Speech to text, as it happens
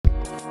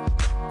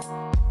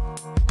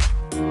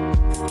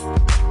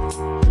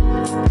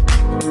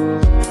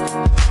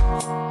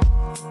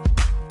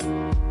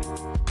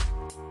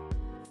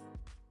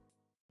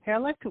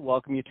like to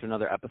welcome you to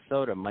another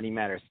episode of Money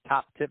Matters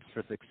Top Tips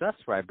for Success,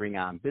 where I bring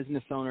on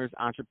business owners,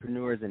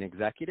 entrepreneurs, and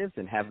executives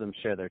and have them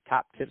share their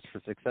top tips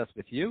for success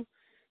with you.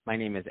 My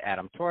name is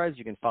Adam Torres.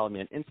 You can follow me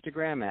on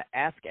Instagram at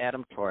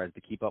AskAdamTorres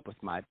to keep up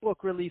with my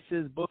book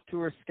releases, book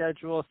tour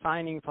schedule,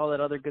 signings, all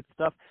that other good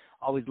stuff.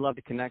 Always love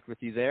to connect with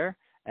you there.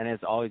 And as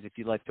always, if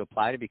you'd like to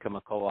apply to become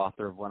a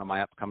co-author of one of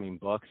my upcoming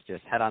books,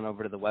 just head on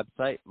over to the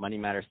website,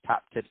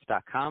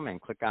 moneymatterstoptips.com, and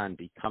click on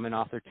Become an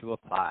Author to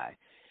apply.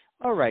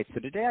 All right, so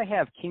today I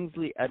have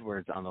Kingsley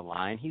Edwards on the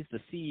line. He's the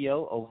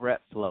CEO over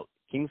at Float.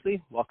 Kingsley,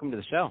 welcome to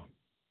the show.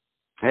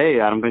 Hey,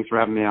 Adam. Thanks for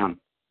having me on.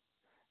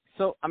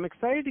 So I'm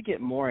excited to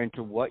get more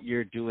into what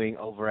you're doing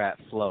over at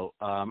Float.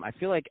 I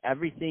feel like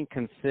everything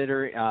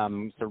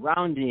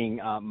surrounding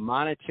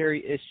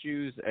monetary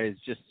issues is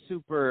just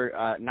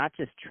super, not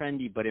just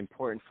trendy, but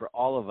important for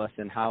all of us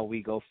and how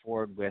we go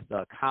forward with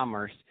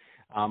commerce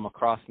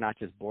across not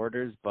just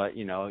borders, but,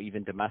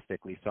 even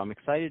domestically. So I'm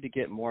excited to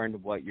get more into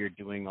what you're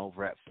doing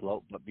over at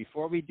Float. But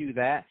before we do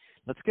that,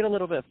 let's get a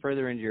little bit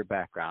further into your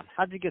background.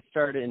 How did you get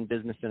started in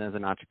business and as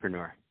an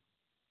entrepreneur?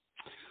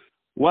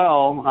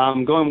 Well,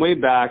 going way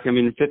back,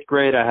 in fifth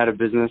grade, I had a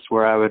business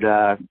where I would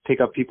pick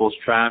up people's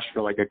trash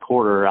for like a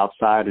quarter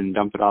outside and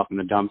dump it off in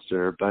the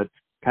dumpster. But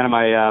kind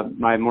of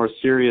my more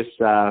serious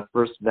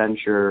first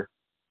venture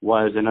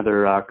was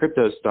another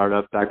crypto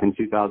startup back in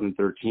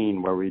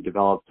 2013, where we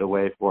developed a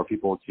way for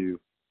people to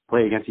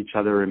play against each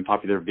other in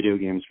popular video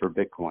games for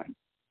Bitcoin.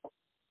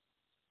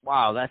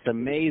 Wow, that's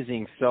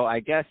amazing. So I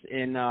guess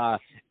in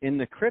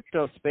the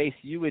crypto space,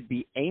 you would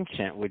be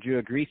ancient. Would you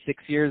agree?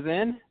 6 years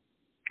in?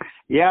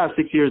 Yeah,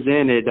 6 years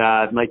in. It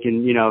like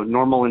in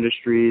normal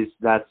industries,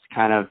 that's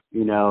kind of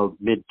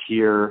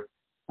mid-tier.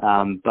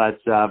 But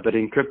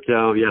in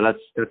crypto, yeah,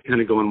 that's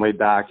kind of going way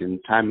back, and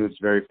time moves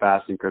very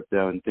fast in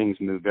crypto, and things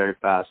move very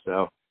fast.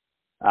 So,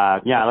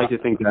 yeah, I like to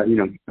think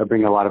that I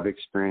bring a lot of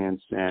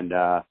experience and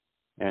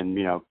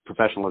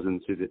professionalism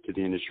to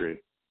the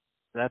industry.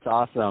 That's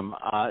awesome.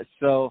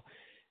 So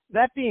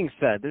that being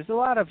said, there's a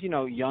lot of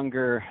the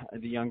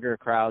younger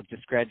crowd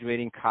just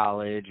graduating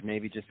college,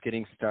 maybe just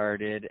getting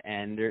started,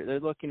 and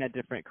they're looking at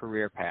different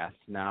career paths.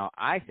 Now,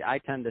 I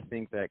tend to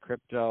think that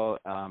crypto,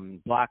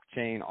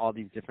 blockchain, all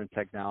these different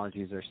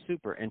technologies are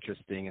super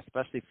interesting,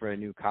 especially for a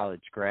new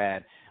college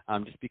grad,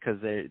 just because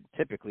they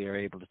typically are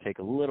able to take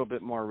a little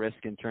bit more risk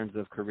in terms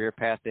of career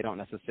path. They don't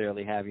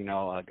necessarily have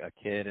a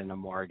kid and a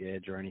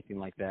mortgage or anything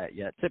like that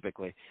yet,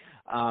 typically.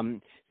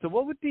 So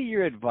what would be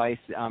your advice,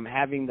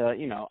 having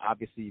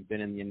obviously you've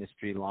been in the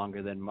industry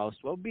longer than most,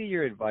 what would be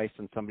your advice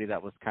on somebody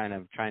that was kind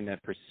of trying to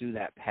pursue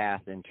that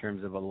path in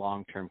terms of a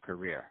long-term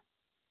career?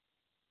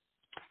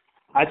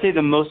 I'd say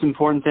the most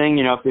important thing,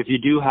 if you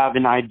do have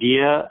an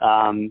idea,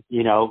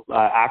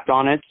 act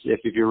on it.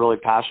 If you're really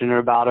passionate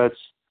about it,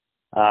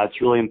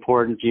 it's really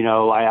important.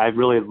 I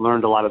really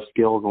learned a lot of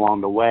skills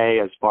along the way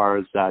as far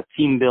as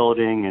team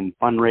building and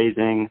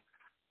fundraising.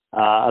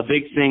 A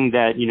big thing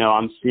that,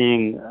 I'm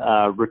seeing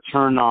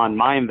return on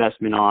my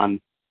investment on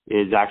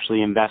is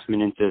actually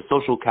investment into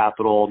social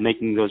capital,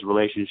 making those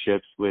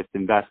relationships with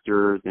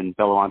investors and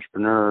fellow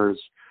entrepreneurs,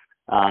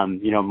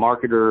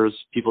 marketers,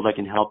 people that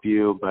can help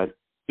you. But,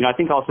 I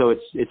think also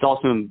it's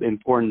also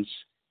important.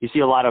 You see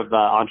a lot of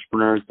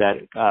entrepreneurs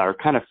that are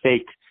kind of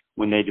fake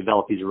when they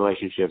develop these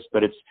relationships,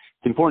 but it's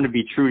important to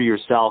be true to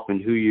yourself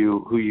and who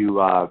you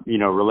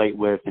relate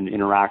with and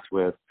interact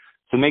with.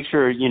 So make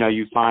sure,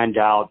 you find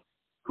out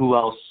who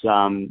else,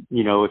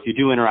 if you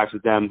do interact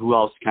with them, who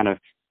else kind of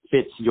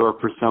fits your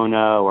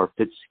persona or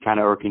fits kind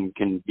of, or can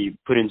be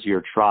put into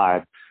your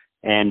tribe,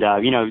 and,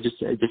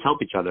 just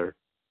help each other.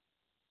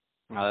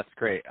 Oh, that's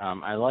great.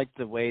 I like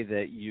the way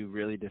that you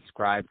really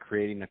describe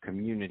creating a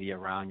community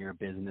around your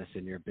business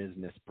and your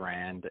business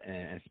brand,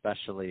 and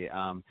especially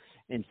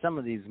in some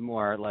of these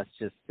more, let's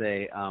just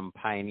say,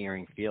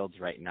 pioneering fields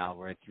right now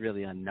where it's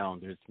really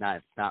unknown. It's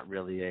not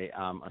really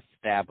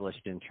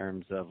established in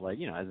terms of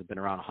has it been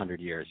around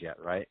 100 years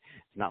yet, right?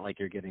 It's not like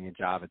you're getting a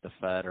job at the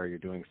Fed or you're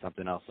doing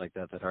something else like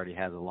that already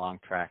has a long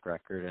track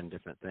record and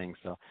different things.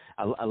 So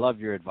I love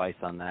your advice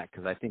on that,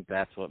 because I think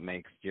that's what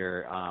makes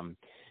your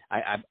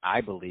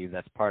I believe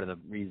that's part of the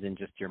reason,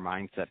 just your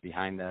mindset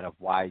behind that, of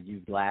why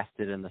you've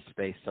lasted in the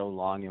space so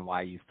long and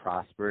why you've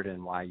prospered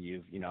and why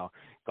you've,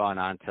 gone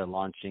on to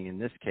launching, in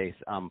this case,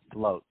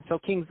 Float. So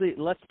Kingsley,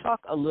 let's talk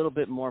a little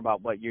bit more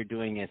about what you're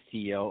doing as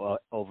CEO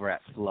over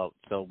at Float.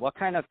 So what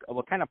kind of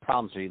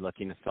problems are you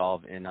looking to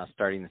solve in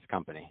starting this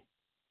company?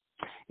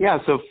 Yeah,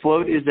 so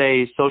Float is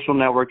a social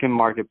networking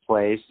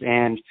marketplace,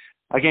 and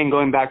again,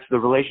 going back to the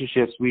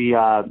relationships, we,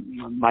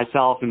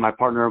 myself and my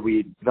partner,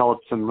 we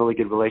developed some really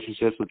good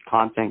relationships with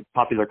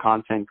popular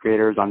content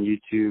creators on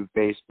YouTube,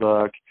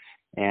 Facebook,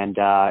 and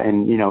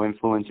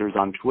influencers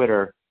on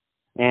Twitter.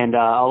 And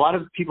a lot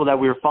of people that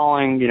we were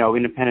following,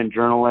 independent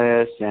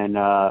journalists and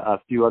a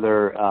few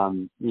other,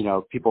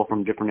 people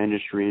from different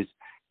industries,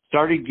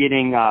 started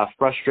getting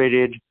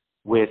frustrated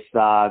with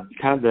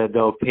kind of the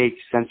opaque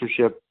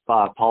censorship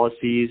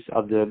policies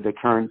of the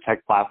current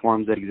tech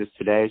platforms that exist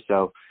today.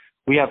 So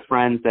we have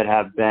friends that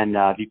have been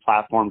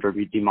deplatformed or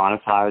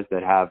demonetized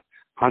that have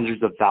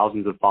hundreds of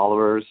thousands of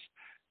followers.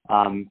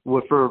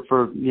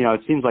 For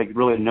it seems like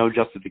really no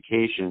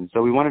justification.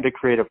 So we wanted to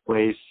create a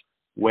place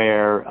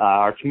where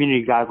our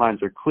community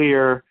guidelines are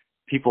clear.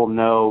 People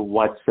know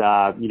what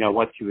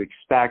to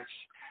expect.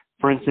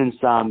 For instance,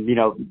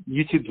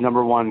 YouTube's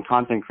number one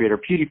content creator,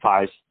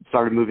 PewDiePie,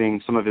 started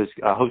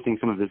hosting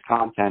some of his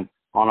content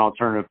on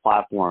alternative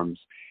platforms.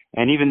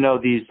 And even though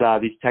these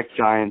tech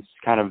giants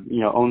kind of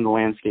own the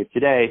landscape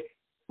today,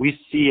 we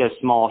see a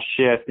small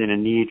shift in a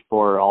need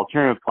for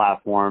alternative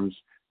platforms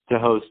to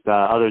host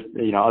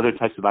other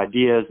types of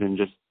ideas and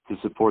just to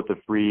support the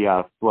free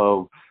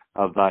flow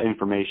of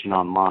information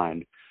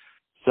online.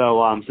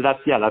 So that's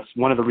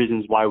one of the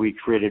reasons why we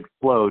created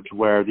Flow, to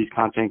where these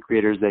content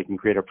creators, they can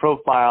create a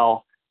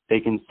profile, they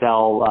can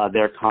sell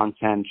their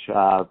content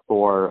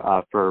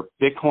for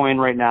Bitcoin.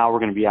 Right now, we're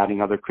going to be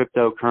adding other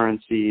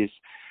cryptocurrencies.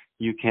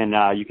 You can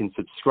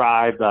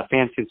subscribe.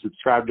 Fans can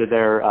subscribe to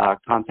their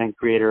content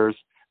creators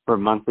for a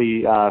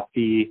monthly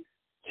fee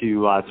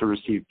to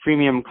receive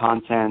premium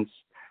content.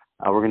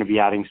 We're going to be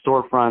adding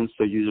storefronts,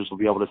 so users will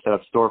be able to set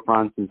up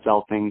storefronts and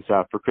sell things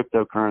for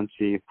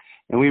cryptocurrency.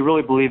 And we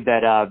really believe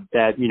that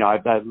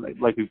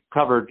like we've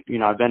covered,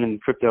 I've been in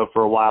crypto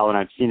for a while, and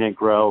I've seen it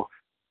grow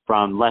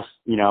from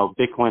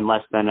Bitcoin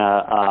less than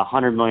a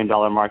 $100 million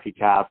market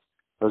cap.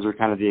 Those are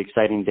kind of the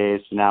exciting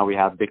days. So now we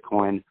have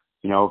Bitcoin,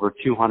 over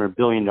 $200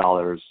 billion.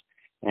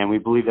 And we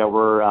believe that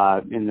we're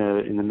in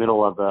the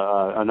middle of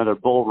another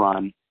bull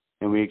run,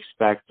 and we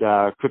expect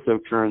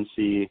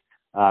cryptocurrency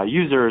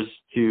users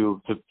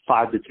to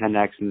 5 to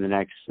 10x in the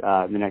next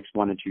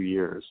 1 to 2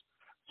 years.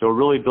 So we're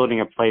really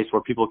building a place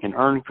where people can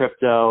earn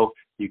crypto,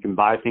 you can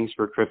buy things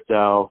for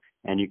crypto,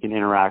 and you can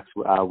interact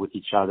with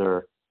each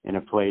other in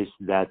a place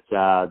that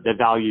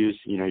values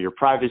your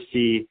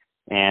privacy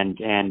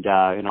and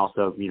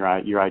also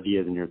your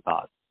ideas and your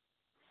thoughts.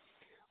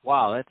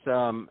 Wow,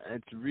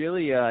 it's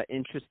really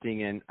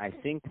interesting, and I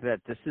think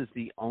that this is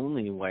the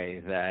only way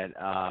that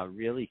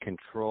really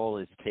control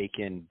is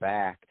taken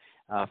back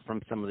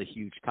from some of the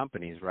huge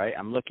companies, right?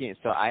 I'm looking,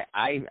 so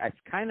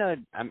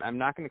I'm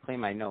not going to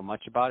claim I know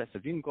much about it. So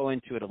if you can go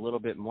into it a little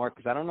bit more,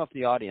 because I don't know if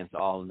the audience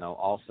all know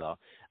also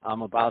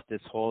about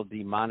this whole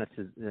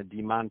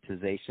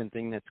demonetization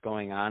thing that's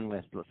going on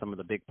with some of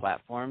the big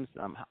platforms.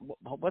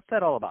 What's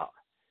that all about?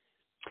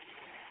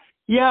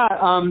 Yeah,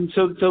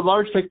 so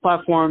large tech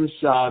platforms,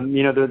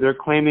 they're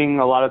claiming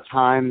a lot of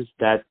times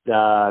that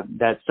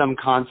some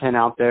content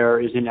out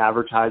there isn't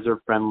advertiser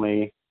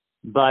friendly,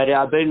 but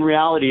in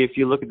reality, if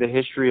you look at the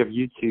history of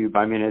YouTube,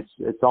 I mean,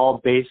 it's all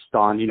based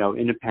on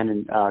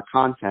independent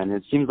content.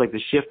 It seems like the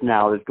shift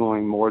now is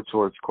going more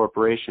towards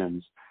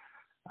corporations.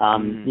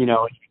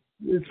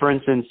 For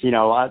instance,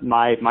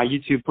 my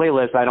YouTube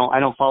playlist, I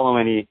don't follow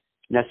any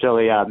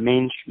necessarily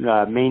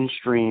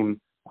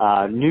mainstream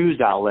news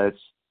outlets.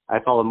 I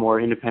follow more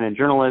independent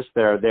journalists.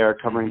 They're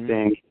covering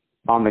things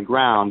on the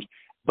ground.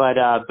 But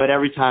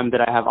every time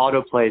that I have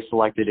autoplay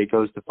selected, it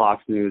goes to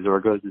Fox News or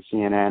it goes to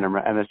CNN or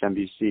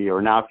MSNBC.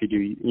 Or now if you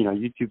do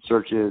YouTube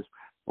searches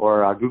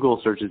or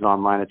Google searches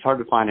online, it's hard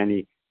to find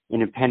any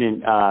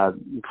independent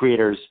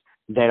creators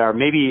that are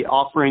maybe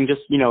offering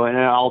just an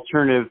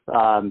alternative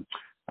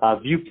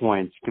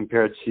viewpoints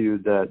compared to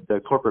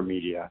the corporate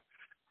media.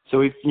 So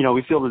we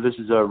feel that this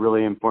is a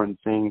really important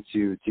thing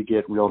to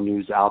get real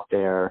news out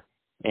there.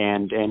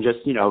 And just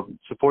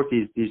support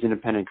these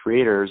independent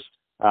creators,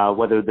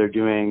 whether they're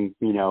doing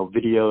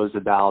videos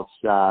about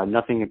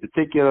nothing in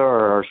particular,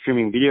 or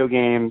streaming video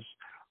games,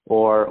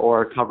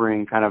 or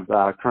covering kind of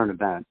current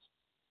events.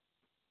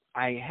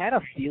 I had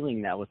a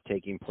feeling that was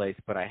taking place,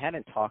 but I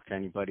hadn't talked to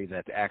anybody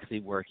that's actually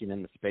working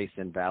in the space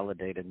and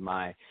validated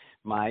my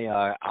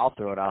I'll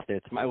throw it out there.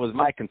 It was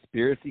my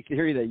conspiracy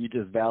theory that you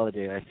just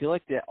validated. I feel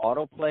like the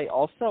autoplay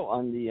also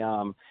on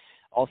the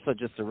also,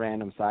 just a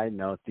random side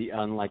note,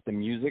 like the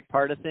music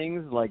part of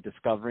things, like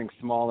discovering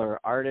smaller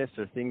artists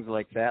or things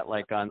like that,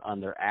 like on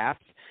their apps,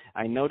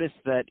 I noticed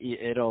that you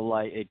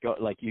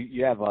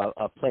have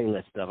a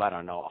playlist of, I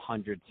don't know,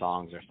 100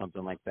 songs or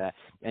something like that,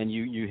 and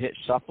you hit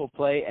shuffle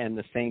play and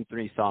the same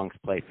 3 songs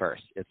play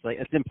first.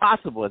 It's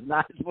impossible. It's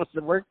not supposed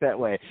to work that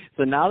way.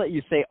 So now that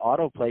you say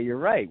autoplay, you're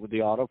right. With the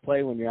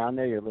autoplay, when you're on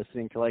there, you're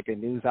listening to like a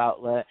news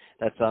outlet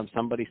that's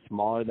somebody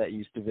smaller that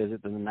used to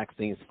visit, then the next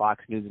thing is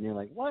Fox News, and you're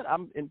like, what?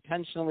 I'm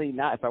intentionally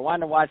not. If I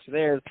wanted to watch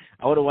theirs,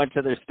 I would have went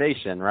to their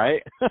station,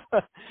 right?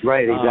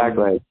 Right,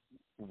 exactly.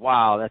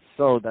 Wow,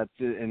 the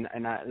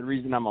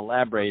reason I'm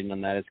elaborating on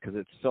that is because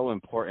it's so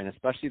important,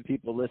 especially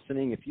people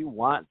listening. If you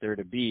want there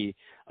to be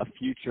a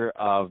future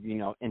of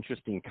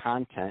interesting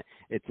content,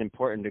 it's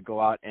important to go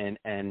out and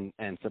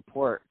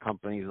support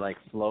companies like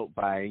Float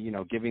by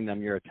giving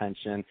them your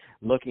attention,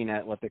 looking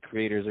at what the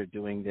creators are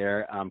doing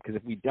there. Because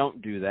if we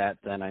don't do that,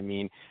 then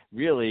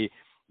really,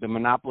 the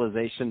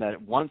monopolization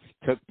that once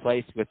took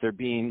place with there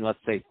being, let's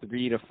say,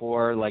 3 to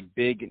 4 like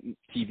big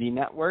TV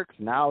networks,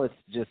 now it's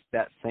just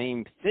that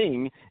same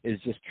thing is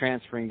just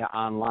transferring to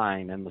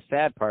online. And the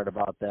sad part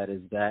about that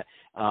is that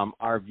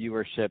our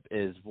viewership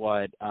is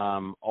what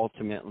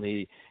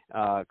ultimately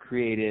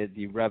created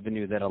the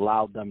revenue that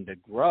allowed them to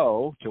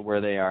grow to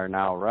where they are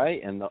now,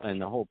 right? And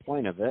the whole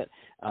point of it.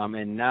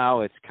 And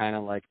now it's kind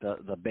of like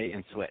the bait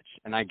and switch.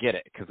 And I get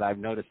it because I've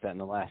noticed that in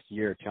the last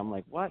year or two. I'm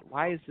like, what?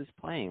 Why is this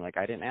playing? Like,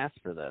 I didn't ask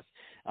for this.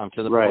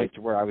 To the point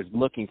to where I was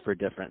looking for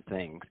different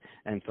things.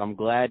 And so I'm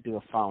glad to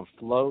have found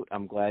Float.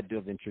 I'm glad to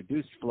have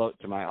introduced Float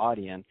to my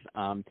audience.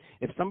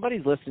 If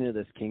somebody's listening to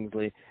this,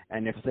 Kingsley,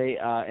 and if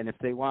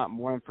they want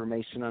more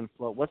information on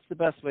Float, what's the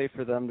best way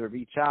for them to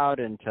reach out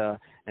and to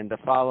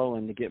follow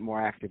and to get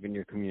more active in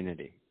your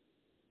community?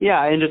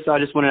 Yeah, and I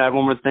just want to add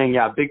one more thing.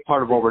 Yeah, a big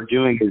part of what we're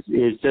doing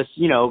is just,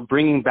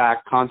 bringing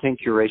back content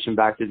curation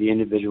back to the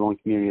individual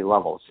and community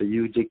level. So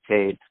you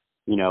dictate,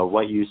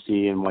 what you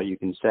see and what you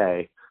can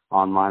say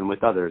online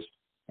with others.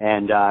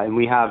 And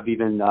we have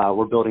even,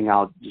 we're building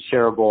out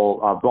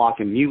shareable block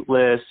and mute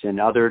lists and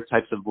other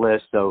types of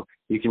lists so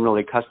you can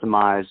really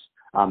customize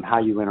how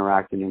you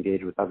interact and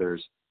engage with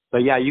others. But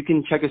yeah, you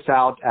can check us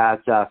out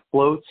at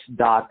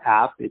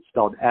float.app. It's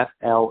spelled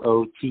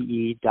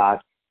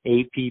FLOTE.app.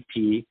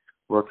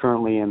 We're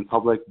currently in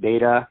public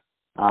beta.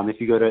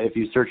 If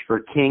you search for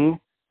King,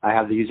 I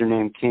have the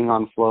username King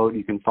on Float.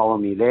 You can follow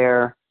me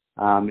there.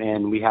 And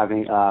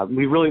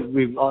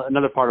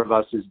another part of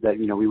us is that,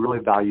 we really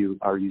value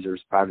our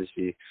users'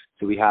 privacy.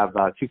 So we have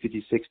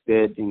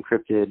 256-bit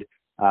encrypted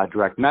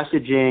direct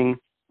messaging.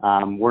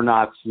 We're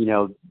not,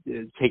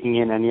 taking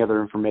in any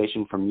other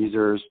information from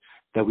users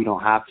that we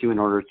don't have to in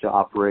order to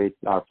operate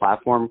our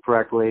platform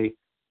correctly.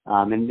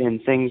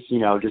 And things,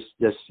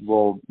 just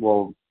will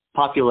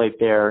populate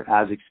there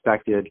as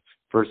expected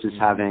versus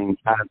having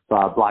kind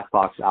of black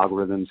box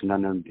algorithms and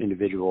unknown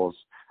individuals,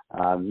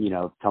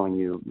 telling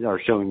you or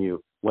showing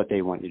you what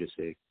they want you to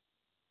see.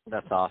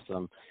 That's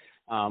awesome.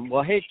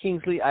 Well, hey,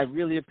 Kingsley, I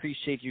really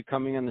appreciate you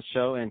coming on the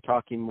show and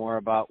talking more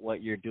about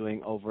what you're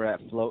doing over at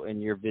Float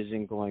and your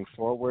vision going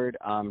forward.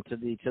 To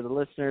the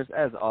listeners,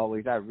 as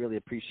always, I really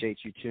appreciate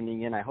you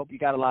tuning in. I hope you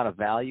got a lot of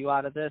value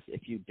out of this.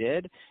 If you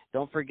did,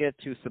 don't forget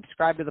to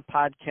subscribe to the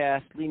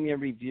podcast, leave me a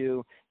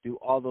review, do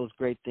all those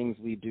great things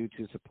we do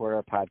to support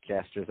our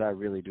podcasters. I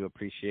really do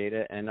appreciate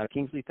it. And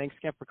Kingsley, thanks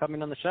again for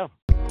coming on the show.